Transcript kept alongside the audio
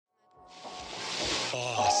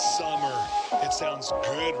sounds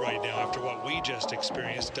good right now after what we just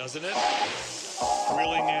experienced, doesn't it?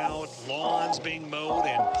 Grilling out, lawns being mowed,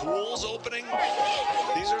 and pools opening.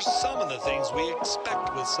 These are some of the things we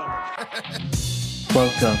expect with summer.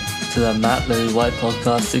 Welcome to the Matt Lily White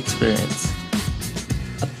Podcast Experience,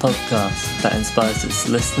 a podcast that inspires its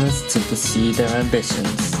listeners to pursue their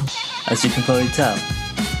ambitions. As you can probably tell,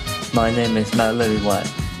 my name is Matt Lily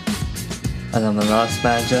White, and I'm an arts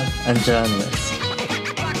manager and journalist.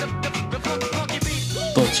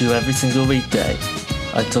 Brought to you every single weekday,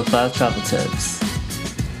 I talk about travel tips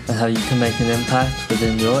and how you can make an impact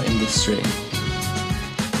within your industry.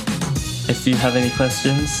 If you have any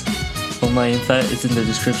questions, all my info is in the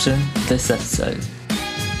description of this episode.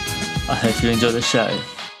 I hope you enjoy the show.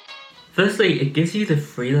 Firstly, it gives you the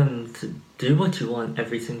freedom to do what you want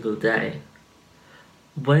every single day.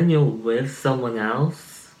 When you're with someone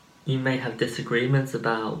else, you may have disagreements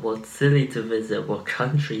about what city to visit, what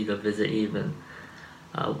country to visit even,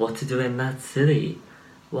 what to do in that city.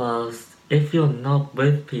 Whilst if you're not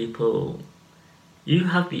with people, you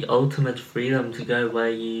have the ultimate freedom to go where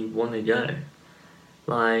you want to go.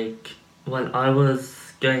 Like, when I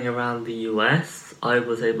was going around the US, I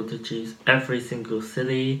was able to choose every single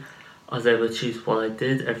city. I was able to choose what I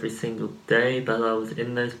did every single day that I was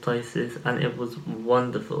in those places, and it was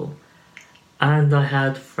wonderful. And I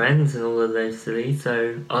had friends in all of those cities,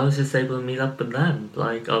 so I was just able to meet up with them.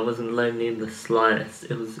 Like, I wasn't lonely in the slightest.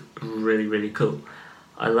 It was really, really cool.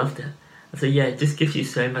 I loved it. So yeah, it just gives you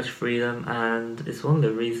so much freedom, and it's one of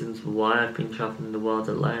the reasons why I've been traveling the world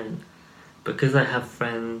alone. Because I have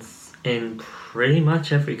friends in pretty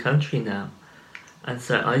much every country now. And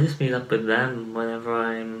so I just meet up with them whenever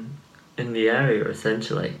I'm in the area,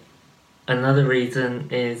 essentially. Another reason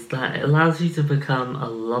is that it allows you to become a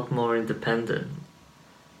lot more independent.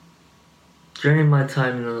 During my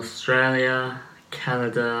time in Australia,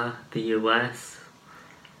 Canada, the US,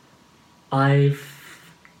 I've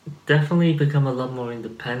definitely become a lot more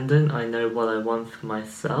independent. I know what I want for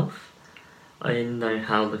myself. I know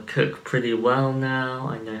how to cook pretty well now.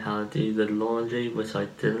 I know how to do the laundry, which I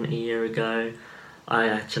didn't a year ago. I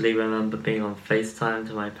actually remember being on FaceTime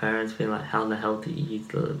to my parents, being like, how the hell do you use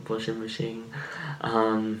the washing machine?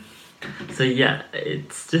 So yeah,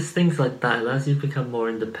 it's just things like that. It allows you to become more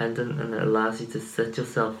independent, and it allows you to set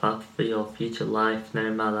yourself up for your future life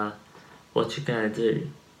no matter what you're going to do.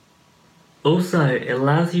 Also, it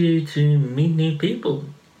allows you to meet new people.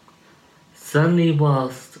 Suddenly,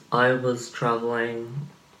 whilst I was traveling,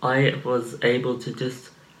 I was able to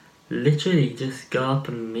just literally just go up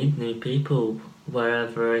and meet new people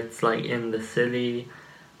wherever it's like in the city,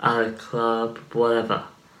 at a club, whatever.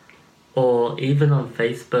 Or even on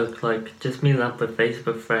Facebook, like just meeting up with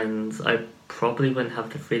Facebook friends. I probably wouldn't have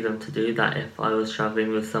the freedom to do that if I was traveling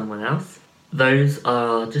with someone else. Those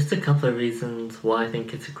are just a couple of reasons why I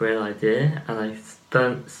think it's a great idea, and I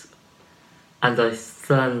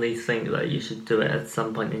certainly think that you should do it at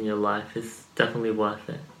some point in your life. It's definitely worth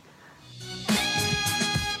it.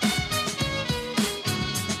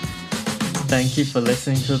 Thank you for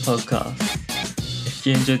listening to the podcast. If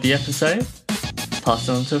you enjoyed the episode, pass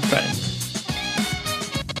it on to a friend.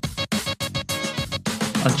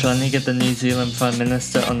 I'm trying to get the New Zealand Prime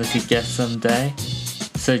Minister on as a guest someday,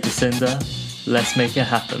 so Jacinda, let's make it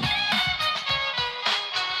happen.